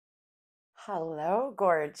Hello,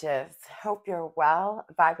 gorgeous. Hope you're well,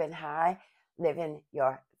 vibing high, living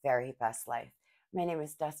your very best life. My name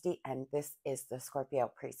is Dusty, and this is the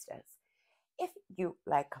Scorpio Priestess. If you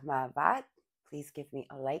like my vibe, please give me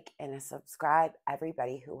a like and a subscribe.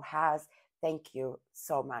 Everybody who has, thank you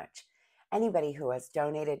so much. Anybody who has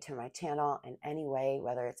donated to my channel in any way,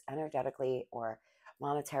 whether it's energetically or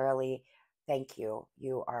monetarily, thank you.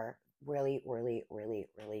 You are really, really, really,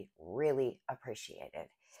 really, really appreciated.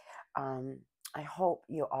 Um, I hope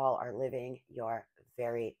you all are living your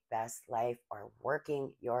very best life or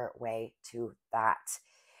working your way to that.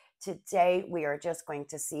 Today, we are just going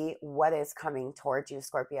to see what is coming towards you,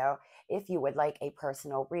 Scorpio. If you would like a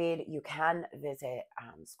personal read, you can visit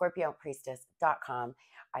scorpiopriestess.com.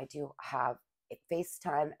 I do have a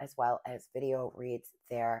FaceTime as well as video reads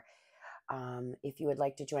there. If you would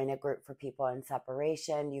like to join a group for people in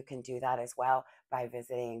separation, you can do that as well by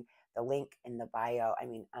visiting the link in the bio,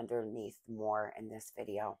 underneath more in this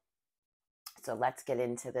video. So let's get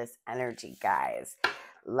into this energy, guys.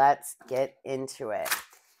 Let's get into it.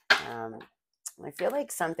 I feel like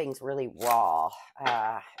something's really raw.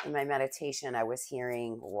 In my meditation, I was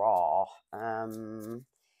hearing raw.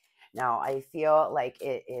 Now I feel like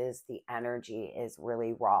the energy is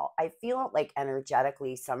really raw. I feel like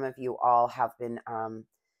energetically, some of you all have been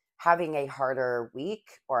having a harder week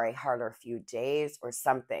or a harder few days or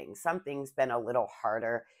something. Something's been a little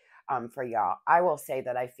harder for y'all. I will say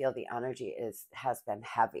that I feel the energy has been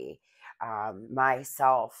heavy.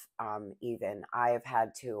 Myself, even I have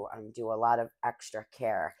had to do a lot of extra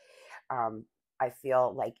care. I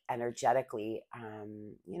feel like energetically,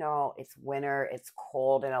 it's winter, it's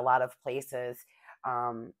cold in a lot of places.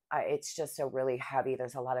 It's just so really heavy.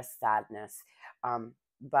 There's a lot of sadness.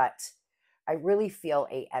 But I really feel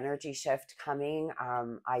a energy shift coming.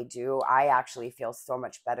 I do. I actually feel so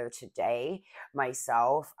much better today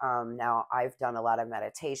myself. Now I've done a lot of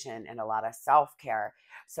meditation and a lot of self-care.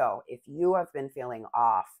 So if you have been feeling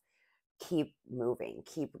off, keep moving,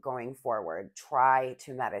 keep going forward, try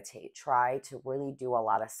to meditate, try to really do a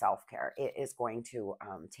lot of self-care. It is going to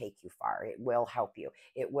take you far. It will help you.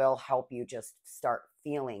 It will help you just start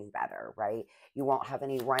feeling better, right? You won't have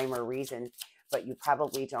any rhyme or reason, but you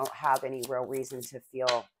probably don't have any real reason to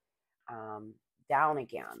feel down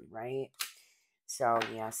again, right? So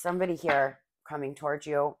yeah, somebody here coming towards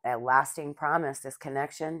you, a lasting promise. This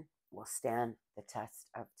connection will stand the test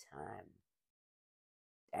of time.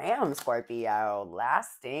 Damn, Scorpio,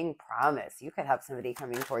 lasting promise. You could have somebody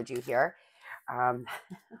coming towards you here.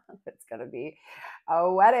 It's going to be a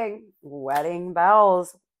wedding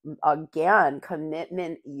bells. Again,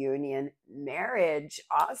 commitment, union, marriage.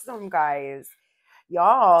 Awesome, guys.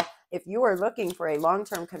 Y'all, if you are looking for a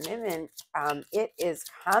long-term commitment, it is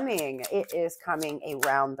coming. It is coming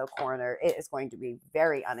around the corner. It is going to be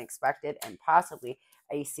very unexpected and possibly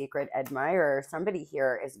a secret admirer. Somebody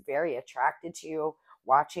here is very attracted to you,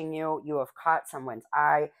 watching you. You have caught someone's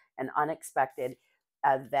eye. An unexpected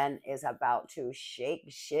event is about to shake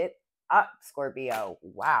shit up, Scorpio.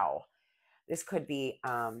 Wow. This could be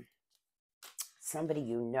somebody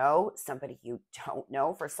you know, somebody you don't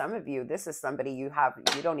know. For some of you, this is somebody you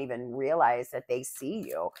don't even realize that they see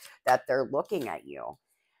you, that they're looking at you.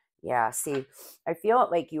 Yeah, see, I feel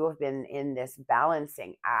like you have been in this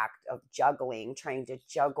balancing act of juggling, trying to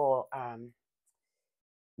juggle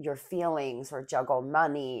your feelings or juggle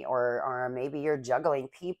money, or maybe you're juggling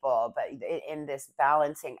people, but in this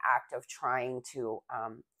balancing act of trying to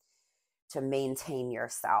maintain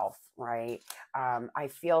yourself, right? I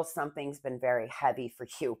feel something's been very heavy for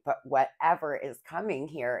you, but whatever is coming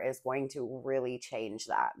here is going to really change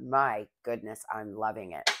that. My goodness, I'm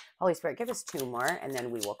loving it. Holy Spirit, give us 2 more, and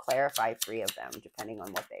then we will clarify 3 of them, depending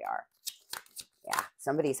on what they are. Yeah,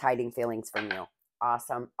 somebody's hiding feelings from you.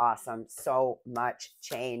 Awesome, awesome. So much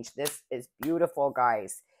change. This is beautiful,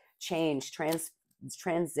 guys. Change,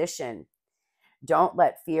 transition. Don't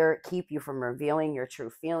let fear keep you from revealing your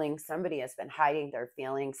true feelings. Somebody has been hiding their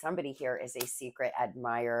feelings. Somebody here is a secret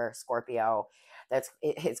admirer, Scorpio, it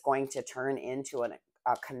is going to turn into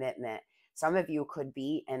a commitment. Some of you could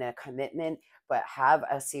be in a commitment, but have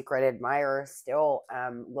a secret admirer still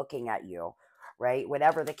looking at you, right?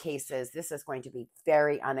 Whatever the case is, this is going to be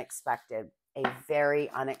very unexpected. A very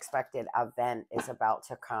unexpected event is about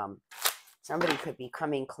to come. Somebody could be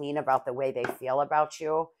coming clean about the way they feel about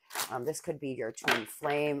you. This could be your twin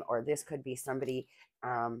flame, or this could be somebody,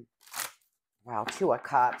 wow, 2 of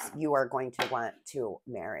Cups, you are going to want to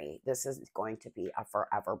marry. This is going to be a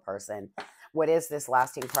forever person. What is this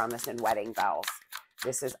lasting promise and wedding bells?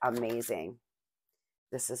 This is amazing.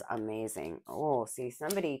 This is amazing. Oh, see,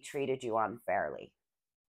 somebody treated you unfairly.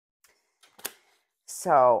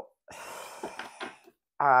 So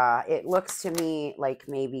It looks to me like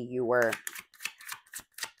maybe you were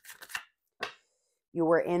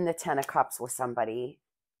in the 10 of Cups with somebody,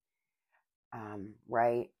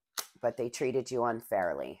 right? But they treated you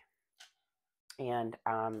unfairly. And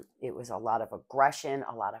it was a lot of aggression,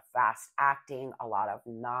 a lot of fast acting, a lot of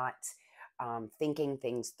not thinking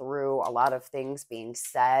things through, a lot of things being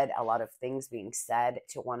said,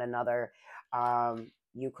 to one another.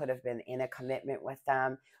 You could have been in a commitment with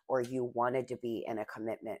them, or you wanted to be in a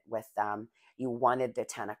commitment with them. You wanted the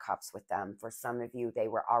 10 of Cups with them. For some of you, they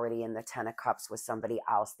were already in the 10 of Cups with somebody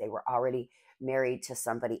else. They were already married to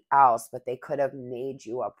somebody else, but they could have made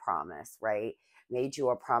you a promise, right? Made you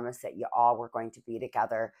a promise that you all were going to be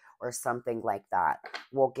together or something like that.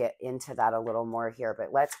 We'll get into that a little more here,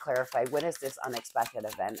 but let's clarify, when is this unexpected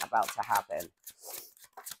event about to happen?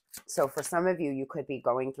 So for some of you, you could be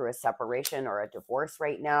going through a separation or a divorce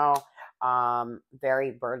right now,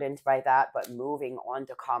 very burdened by that, but moving on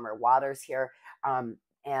to calmer waters here.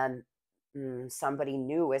 And somebody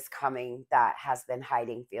new is coming that has been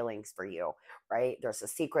hiding feelings for you, right? There's a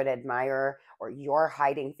secret admirer, or you're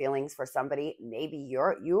hiding feelings for somebody. Maybe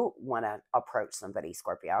you want to approach somebody,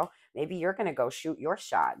 Scorpio. Maybe you're going to go shoot your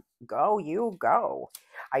shot. Go.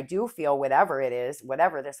 I do feel whatever it is,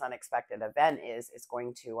 whatever this unexpected event is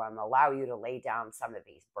going to allow you to lay down some of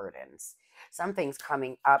these burdens. Something's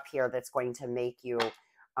coming up here that's going to make you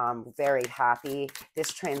very happy.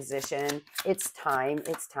 This transition, it's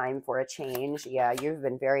time for a change. Yeah, you've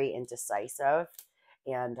been very indecisive,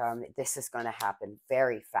 and this is going to happen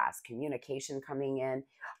very fast. Communication coming in,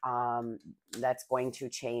 that's going to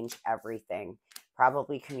change everything.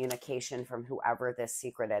 Probably communication from whoever this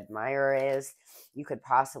secret admirer is. You could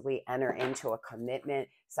possibly enter into a commitment.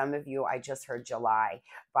 Some of you, I just heard July.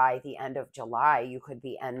 By the end of July, you could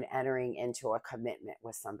be entering into a commitment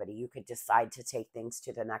with somebody. You could decide to take things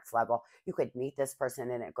to the next level. You could meet this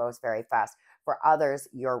person and it goes very fast. For others,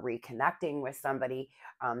 you're reconnecting with somebody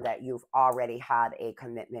that you've already had a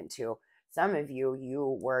commitment to. Some of you,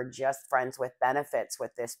 you were just friends with benefits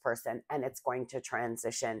with this person, and it's going to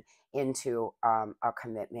transition into a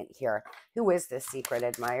commitment here. Who is this secret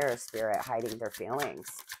admirer spirit hiding their feelings?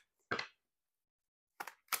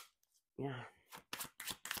 Yeah.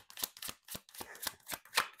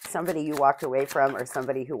 Somebody you walked away from, or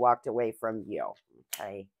somebody who walked away from you.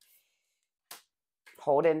 Okay.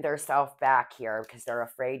 Holding their self back here because they're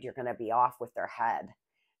afraid you're going to be off with their head.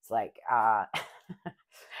 It's like,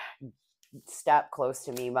 step close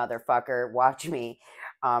to me, motherfucker, watch me,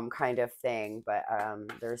 kind of thing. But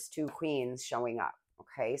there's two queens showing up.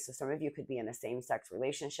 Okay, so some of you could be in a same-sex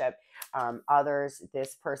relationship. Others,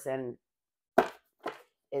 this person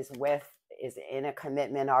is in a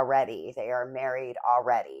commitment already. They are married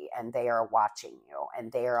already, and they are watching you,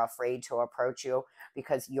 and they are afraid to approach you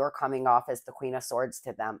because you're coming off as the Queen of Swords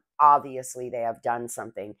to them. Obviously, they have done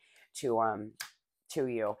something to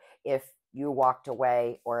you. If you walked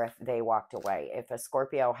away, or if they walked away. If a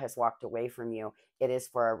Scorpio has walked away from you, it is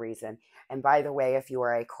for a reason. And by the way, if you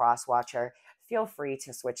are a cross watcher, feel free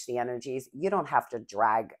to switch the energies. You don't have to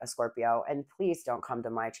drag a Scorpio, and please don't come to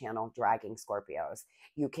my channel dragging Scorpios.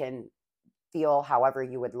 You can feel however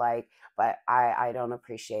you would like, but I don't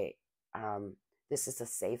appreciate, this is a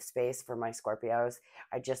safe space for my Scorpios.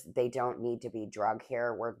 They don't need to be drug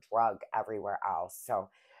here. We're drug everywhere else. So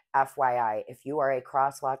FYI, if you are a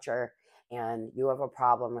cross watcher and you have a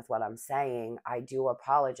problem with what I'm saying, I do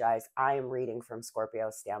apologize. I am reading from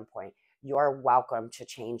Scorpio's standpoint. You're welcome to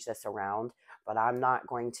change this around, but I'm not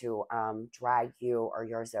going to drag you or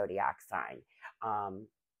your zodiac sign,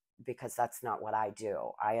 because that's not what I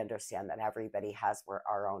do. I understand that everybody has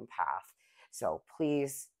our own path. So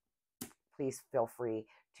please feel free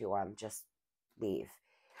to just leave.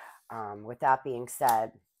 With that being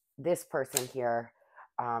said, this person here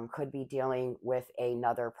could be dealing with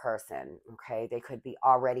another person. Okay, they could be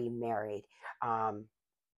already married.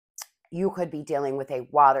 You could be dealing with a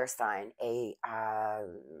water sign, a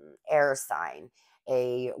air sign,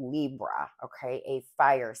 a Libra, okay, a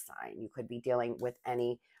fire sign. You could be dealing with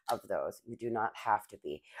any of those. You do not have to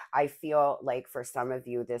be. I feel like for some of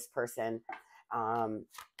you, this person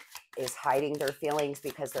is hiding their feelings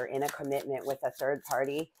because they're in a commitment with a third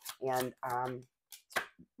party, and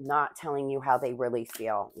not telling you how they really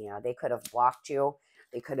feel. You know, they could have blocked you.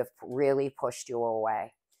 They could have really pushed you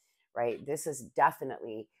away, right? This is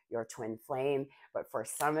definitely your twin flame. But for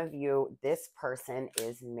some of you, this person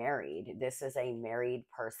is married. This is a married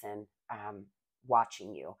person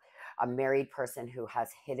watching you, a married person who has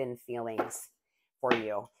hidden feelings for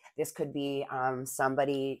you. This could be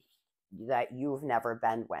somebody that you've never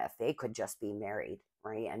been with. They could just be married.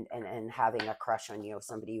 right? And having a crush on you,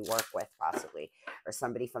 somebody you work with possibly, or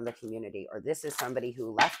somebody from the community, or this is somebody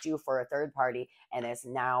who left you for a third party and is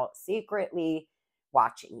now secretly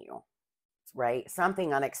watching you, right?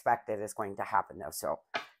 Something unexpected is going to happen though. So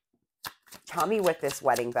tell me what this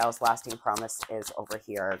wedding vows lasting promise is over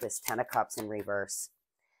here, this 10 of cups in reverse.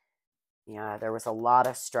 Yeah, there was a lot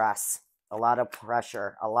of stress, a lot of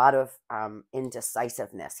pressure, a lot of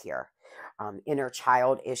indecisiveness here. Inner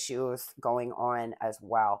child issues going on as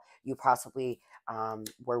well. You possibly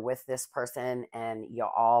were with this person and you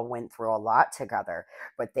all went through a lot together,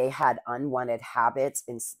 but they had unwanted habits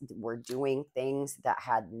and were doing things that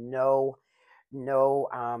had no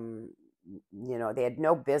they had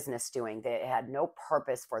no business doing. They had no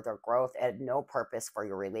purpose for their growth. It had no purpose for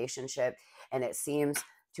your relationship, and it seems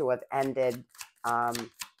to have ended.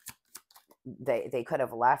 They could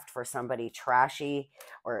have left for somebody trashy,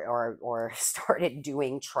 or started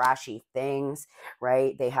doing trashy things,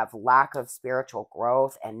 right? They have lack of spiritual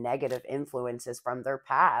growth and negative influences from their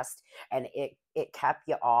past, and it kept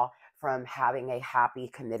you all from having a happy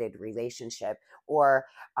committed relationship, or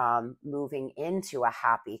moving into a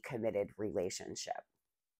happy committed relationship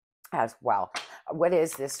as well. What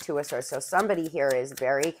is this Two of Swords? So somebody here is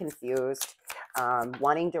very confused,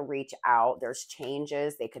 wanting to reach out. There's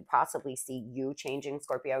changes. They could possibly see you changing,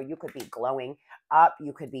 Scorpio. You could be glowing up.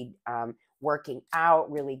 You could be working out,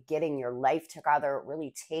 really getting your life together,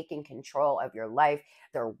 really taking control of your life.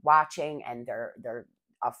 They're watching, and they're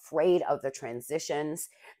afraid of the transitions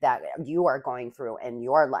that you are going through in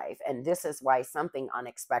your life. And this is why something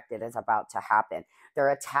unexpected is about to happen.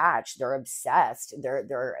 They're attached, they're obsessed,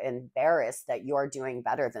 they're embarrassed that you're doing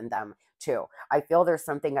better than them too. I feel there's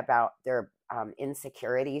something about their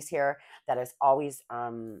insecurities here that has always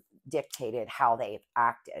dictated how they've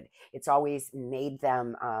acted. It's always made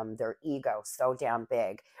them their ego so damn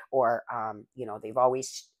big, or they've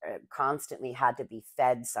always constantly had to be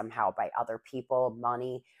fed somehow by other people,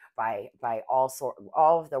 money, by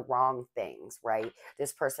all of the wrong things, right?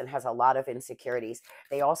 This person has a lot of insecurities.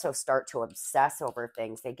 They also start to obsess over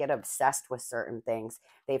things. They get obsessed with certain things.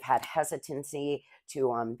 They've had hesitancy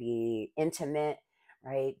to be intimate,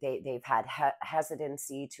 right? They've had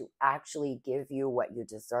hesitancy to actually give you what you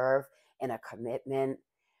deserve in a commitment.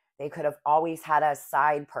 They could have always had a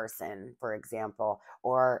side person, for example,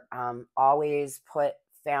 or always put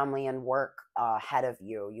family and work ahead of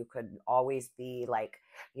you. You could always be like,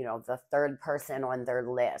 the third person on their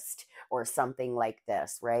list or something like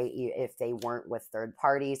this, right? If they weren't with third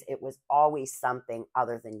parties, it was always something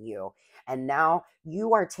other than you. And now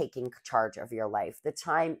you are taking charge of your life. The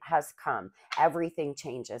time has come. Everything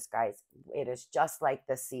changes, guys. It is just like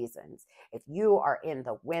the seasons. If you are in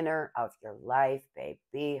the winter of your life,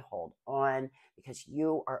 baby, hold on, because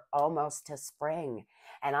you are almost to spring.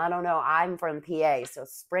 And I don't know, I'm from PA, so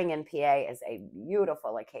spring in PA is a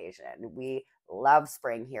beautiful occasion. We love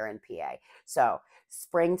spring here in PA. So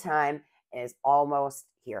springtime is almost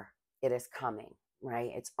here. It is coming,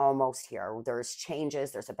 right? It's almost here. There's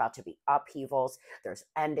changes. There's about to be upheavals. There's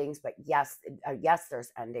endings, but yes,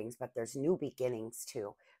 there's endings, but there's new beginnings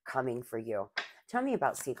too coming for you. Tell me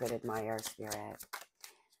about Secret Admirer, Spirit.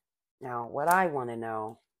 Now, what I want to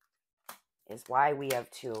know is why we have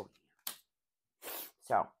two.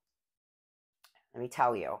 So let me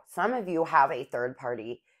tell you, some of you have a third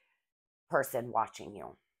party person watching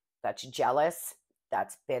you that's jealous,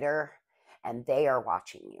 that's bitter, and they are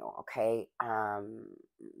watching you. Okay.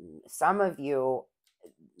 Some of you,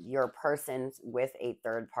 your person's with a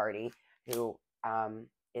third party who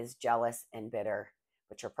is jealous and bitter,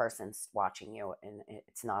 but your person's watching you and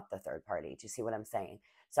it's not the third party. Do you see what I'm saying?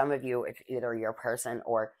 Some of you, it's either your person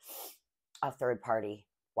or a third party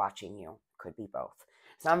watching you. Could be both.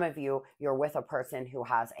 Some of you, you're with a person who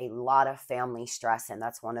has a lot of family stress, and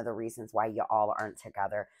that's one of the reasons why you all aren't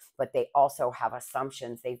together. But they also have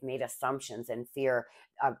assumptions. They've made assumptions and fear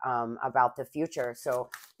about the future.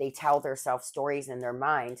 So they tell themselves stories in their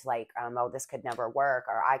mind like, oh, this could never work,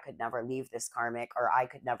 or I could never leave this karmic, or I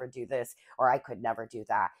could never do this, or I could never do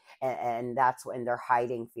that. And that's when they're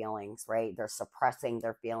hiding feelings, right? They're suppressing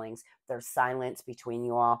their feelings. There's silence between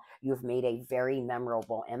you all. You've made a very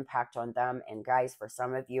memorable impact on them. And guys, for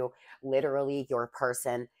some of you, literally your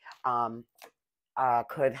person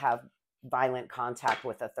could have violent contact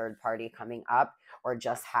with a third party coming up, or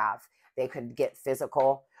just have. They could get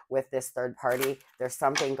physical with this third party. There's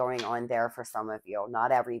something going on there for some of you.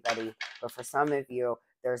 Not everybody, but for some of you,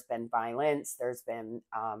 there's been violence. There's been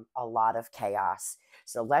a lot of chaos.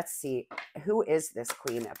 So let's see, who is this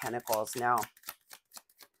Queen of Pentacles now?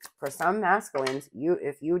 For some masculines,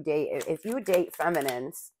 if you date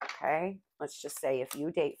feminines, okay, let's just say if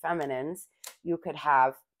you date feminines, you could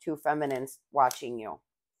have two feminines watching you.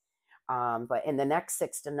 But in the next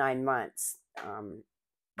 6 to 9 months,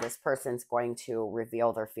 this person's going to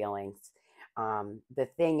reveal their feelings. The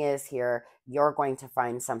thing is here, you're going to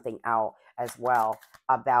find something out as well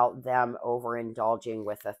about them overindulging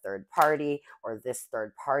with a third party, or this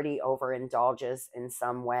third party overindulges in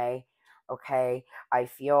some way. Okay, I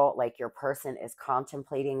feel like your person is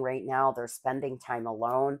contemplating right now. They're spending time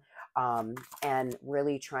alone, and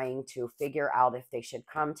really trying to figure out if they should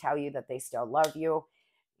come tell you that they still love you,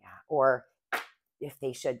 yeah, or if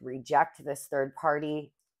they should reject this third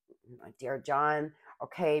party. Dear John,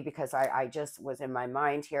 okay, because I just was in my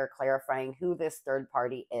mind here clarifying who this third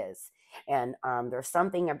party is. And there's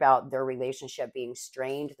something about their relationship being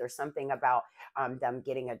strained. There's something about them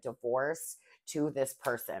getting a divorce to this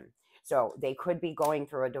person. So they could be going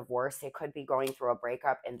through a divorce. They could be going through a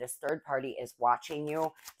breakup, and this third party is watching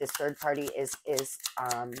you. This third party is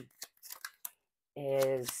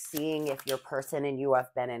seeing if your person and you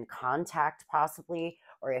have been in contact possibly,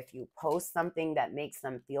 or if you post something that makes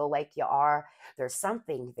them feel like you are. There's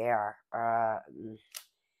something there.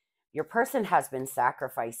 Your person has been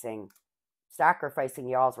sacrificing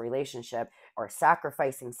y'all's relationship, or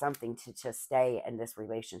sacrificing something to stay in this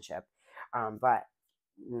relationship. But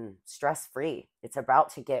stress free. It's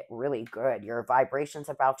about to get really good. Your vibration's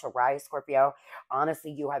about to rise, Scorpio.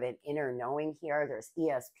 Honestly, you have an inner knowing here. There's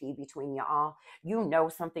ESP between y'all. You know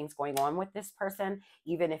something's going on with this person,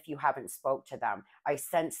 even if you haven't spoke to them. I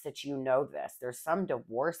sense that you know this. There's some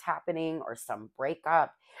divorce happening or some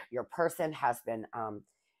breakup. Your person has been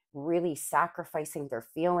really sacrificing their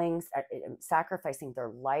feelings, sacrificing their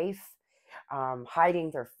life,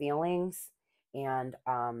 hiding their feelings, and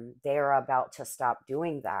they're about to stop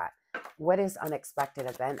doing that. What is unexpected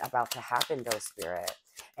event about to happen, though, Spirit?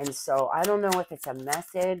 And so I don't know if it's a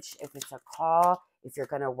message, if it's a call, if you're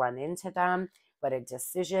going to run into them, but a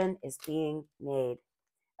decision is being made.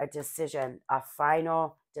 A decision, a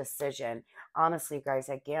final decision. Honestly, guys,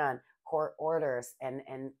 again, court orders and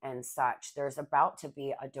such. There's about to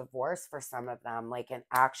be a divorce for some of them, like an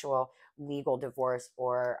actual legal divorce,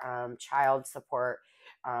 or child support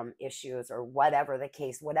issues, or whatever the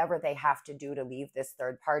case, whatever they have to do to leave this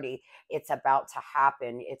third party. It's about to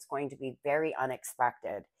happen. It's going to be very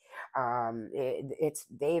unexpected.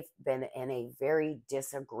 They've been in a very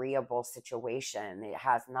disagreeable situation. It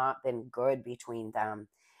has not been good between them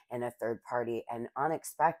and a third party, and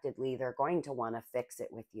unexpectedly they're going to want to fix it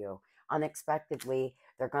with you. Unexpectedly,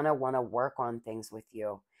 they're going to want to work on things with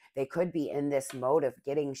you. They could be in this mode of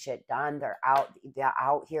getting shit done. They're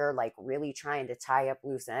out here like really trying to tie up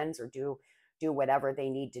loose ends, or do whatever they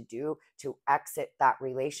need to do to exit that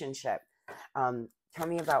relationship. Tell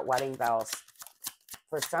me about wedding bells.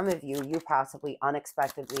 For some of you, you possibly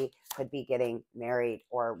unexpectedly could be getting married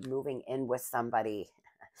or moving in with somebody.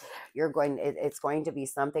 It's going to be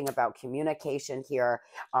something about communication here,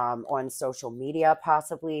 on social media,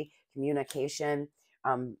 possibly communication,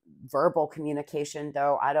 verbal communication,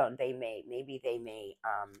 though. Maybe they may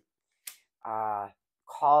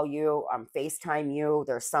call you, FaceTime you.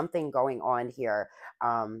 There's something going on here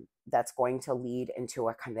that's going to lead into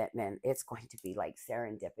a commitment. It's going to be like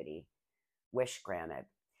serendipity, wish granted.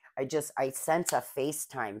 I sense a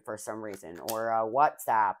FaceTime for some reason, or a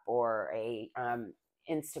WhatsApp, or a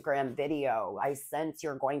Instagram video. I sense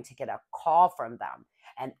you're going to get a call from them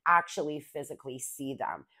and actually physically see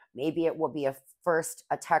them. Maybe it will be a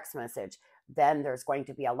text message. Then there's going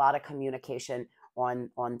to be a lot of communication on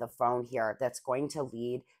the phone here that's going to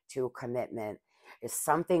lead to commitment. Is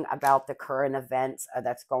something about the current events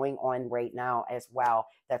that's going on right now as well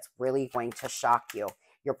that's really going to shock you.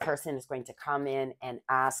 Your person is going to come in and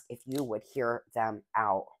ask if you would hear them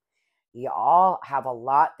out. You all have a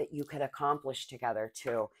lot that you could accomplish together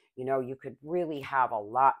too. You know, you could really have a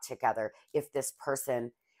lot together if this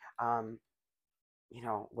person,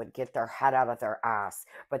 would get their head out of their ass.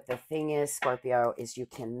 But the thing is, Scorpio, is you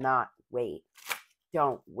cannot wait.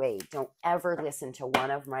 Don't wait. Don't ever listen to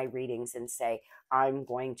one of my readings and say, I'm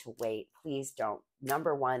going to wait. Please don't.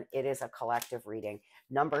 Number one, it is a collective reading.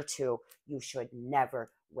 Number two, you should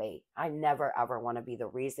never wait. I never, ever want to be the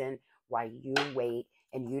reason why you wait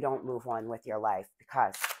and you don't move on with your life.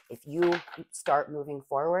 Because if you start moving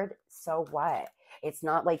forward, so what? It's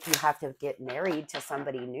not like you have to get married to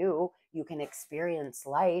somebody new. You can experience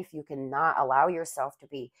life. You can not allow yourself to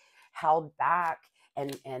be held back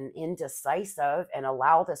and indecisive and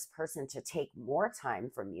allow this person to take more time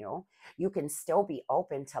from you. You can still be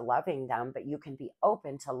open to loving them, but you can be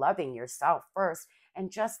open to loving yourself first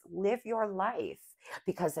and just live your life.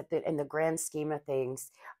 Because in the grand scheme of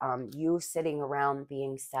things, you sitting around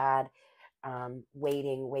being sad,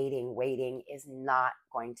 waiting is not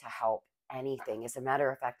going to help anything. As a matter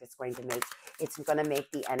of fact, it's going to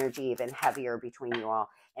make the energy even heavier between you all,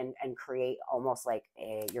 and create almost like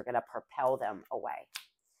you're going to propel them away.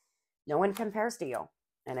 No one compares to you,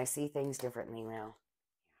 and I see things differently now.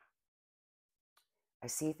 I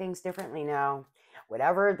see things differently now.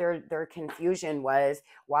 Whatever their confusion was,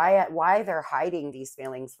 why they're hiding these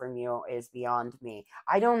feelings from you is beyond me.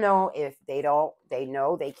 I don't know if they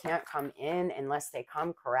know they can't come in unless they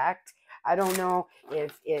come correct. I don't know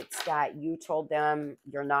if it's that you told them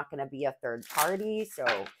you're not going to be a third party, so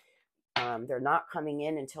they're not coming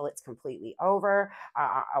in until it's completely over.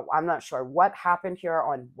 I'm not sure what happened here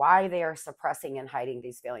on why they are suppressing and hiding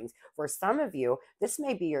these feelings. For some of you, this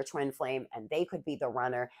may be your twin flame and they could be the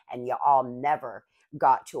runner, and you all never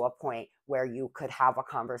got to a point where you could have a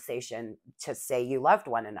conversation to say you loved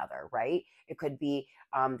one another, right? It could be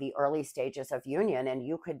the early stages of union, and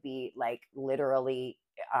you could be like literally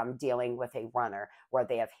dealing with a runner where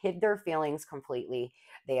they have hid their feelings completely.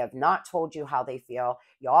 They have not told you how they feel.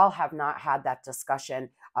 Y'all have not had that discussion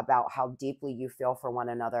about how deeply you feel for one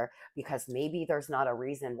another, because maybe there's not a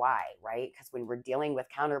reason why, right? Because when we're dealing with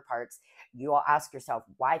counterparts, you all ask yourself,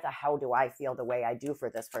 why the hell do I feel the way I do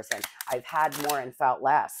for this person? I've had more and felt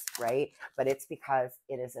less, right? But it's because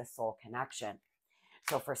it is a soul connection.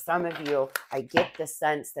 So for some of you, I get the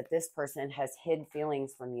sense that this person has hid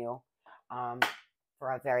feelings from you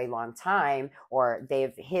for a very long time, or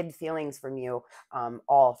they've hid feelings from you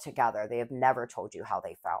altogether. They have never told you how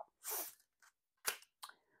they felt.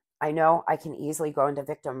 I know I can easily go into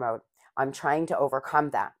victim mode. I'm trying to overcome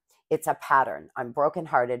that. It's a pattern. I'm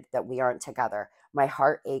brokenhearted that we aren't together. My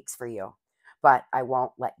heart aches for you, but I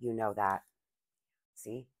won't let you know that.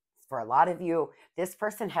 See? For a lot of you, this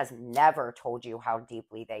person has never told you how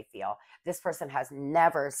deeply they feel. This person has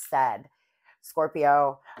never said,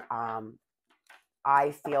 Scorpio,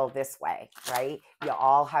 I feel this way, right? You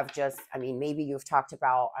all have just, I mean, maybe you've talked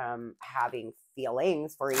about having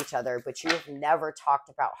feelings for each other, but you've never talked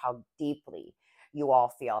about how deeply you all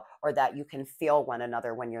feel, or that you can feel one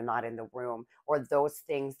another when you're not in the room, or those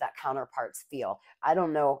things that counterparts feel. I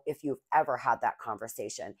don't know if you've ever had that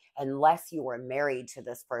conversation, unless you were married to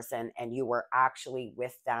this person and you were actually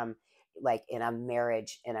with them, like in a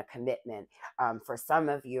marriage, in a commitment. For some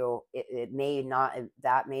of you, it may not,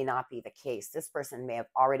 that may not be the case. This person may have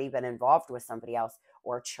already been involved with somebody else,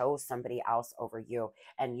 or chose somebody else over you,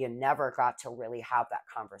 and you never got to really have that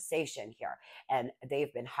conversation here. And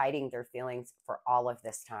they've been hiding their feelings for all of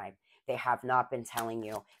this time. They have not been telling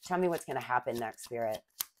you. Tell me what's going to happen next, Spirit.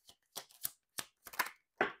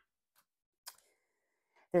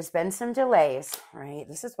 There's been some delays, right?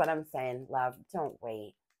 This is what I'm saying, love. Don't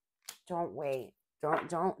wait. Don't wait.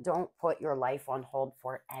 Don't put your life on hold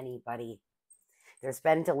for anybody. There's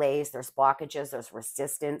been delays, there's blockages, there's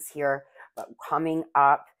resistance here, but coming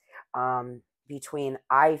up between,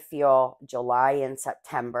 I feel, July and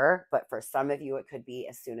September, but for some of you, it could be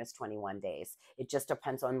as soon as 21 days. It just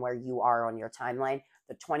depends on where you are on your timeline.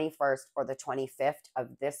 The 21st or the 25th of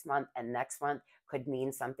this month and next month could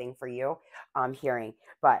mean something for you, I'm hearing.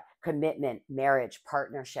 But commitment, marriage,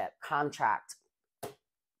 partnership, contract,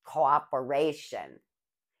 cooperation,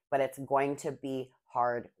 but it's going to be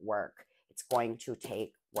hard work. It's going to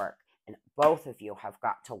take work. And both of you have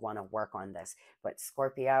got to want to work on this. But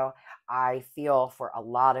Scorpio, I feel for a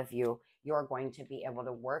lot of you, you're going to be able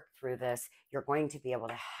to work through this. You're going to be able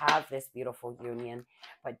to have this beautiful union,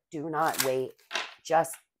 but do not wait.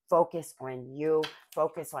 Just focus on you.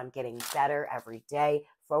 Focus on getting better every day.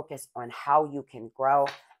 Focus on how you can grow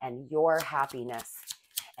and your happiness.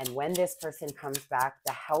 And when this person comes back,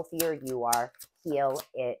 the healthier you are, heal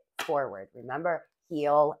it forward. Remember,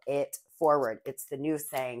 heal it forward. It's the new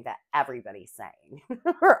saying that everybody's saying.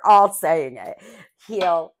 We're all saying it.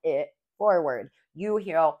 Heal it forward. You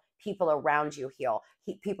heal, people around you heal.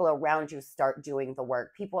 People around you start doing the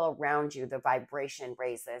work. People around you, the vibration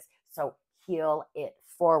raises. So heal it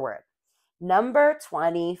forward. Number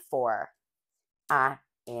 24, I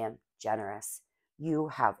am generous. You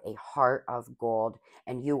have a heart of gold,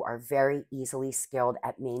 and you are very easily skilled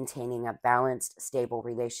at maintaining a balanced, stable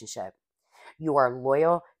relationship. You are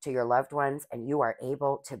loyal to your loved ones, and you are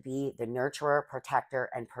able to be the nurturer, protector,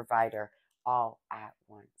 and provider all at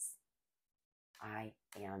once. I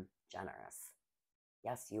am generous.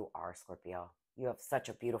 Yes, you are, Scorpio. You have such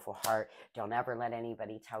a beautiful heart. Don't ever let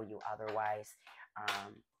anybody tell you otherwise.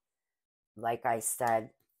 Like I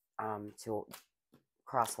said to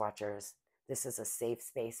cross watchers, this is a safe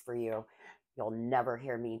space for you. You'll never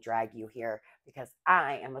hear me drag you here because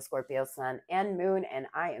I am a Scorpio sun and moon, and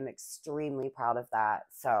I am extremely proud of that.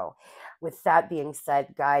 So, with that being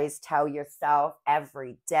said, guys, tell yourself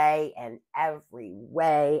every day and every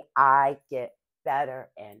way, I get better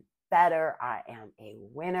and better. I am a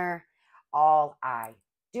winner. All I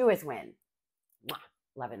do is win. Mwah.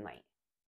 Love and light.